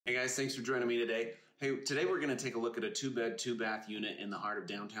Hey guys, thanks for joining me today. Hey, today we're going to take a look at a 2-bed, 2-bath unit in the heart of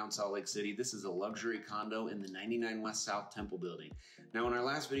downtown Salt Lake City. This is a luxury condo in the 99 West South Temple building. Now in our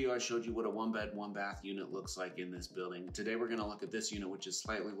last video I showed you what a 1-bed, 1-bath unit looks like in this building. Today we're going to look at this unit, which is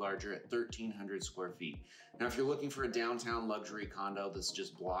slightly larger at 1,300 square feet. Now if you're looking for a downtown luxury condo that's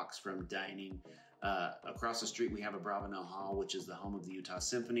just blocks from dining, across the street we have Abravanel Hall, which is the home of the Utah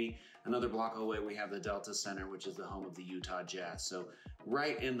Symphony. Another block away we have the Delta Center, which is the home of the Utah Jazz. So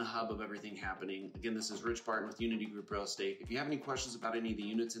right in the hub of everything happening. Again, this is Rich Barton with Unity Group Real Estate. If you have any questions about any of the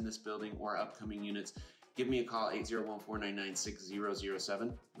units in this building or upcoming units, give me a call,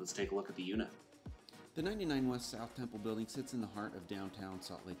 801-499-6007. Let's take a look at the unit. The 99 West South Temple building sits in the heart of downtown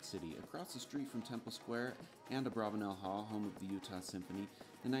Salt Lake City. Across the street from Temple Square and Abravanel Hall, home of the Utah Symphony,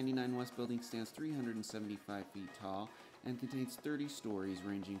 the 99 West building stands 375 feet tall and contains 30 stories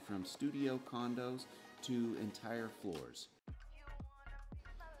ranging from studio condos to entire floors.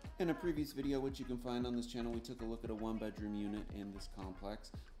 In a previous video, which you can find on this channel, we took a look at a 1-bedroom unit in this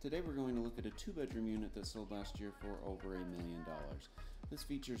complex. Today we're going to look at a 2-bedroom unit that sold last year for over $1 million. This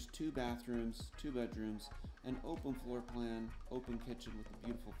features 2 bathrooms, 2 bedrooms, an open floor plan, open kitchen with a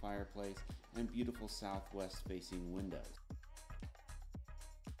beautiful fireplace, and beautiful southwest facing windows.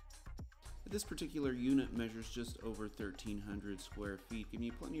 This particular unit measures just over 1,300 square feet, giving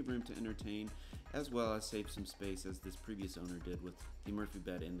you plenty of room to entertain, as well as save some space as this previous owner did with the Murphy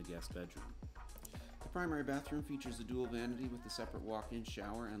bed in the guest bedroom. The primary bathroom features a dual vanity with a separate walk-in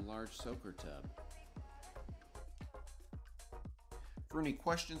shower and large soaker tub. For any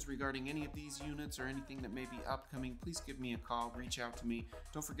questions regarding any of these units or anything that may be upcoming, please give me a call, reach out to me.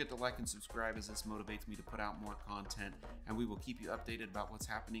 Don't forget to like and subscribe, as this motivates me to put out more content, and we will keep you updated about what's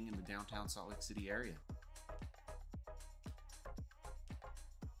happening in the downtown Salt Lake City area.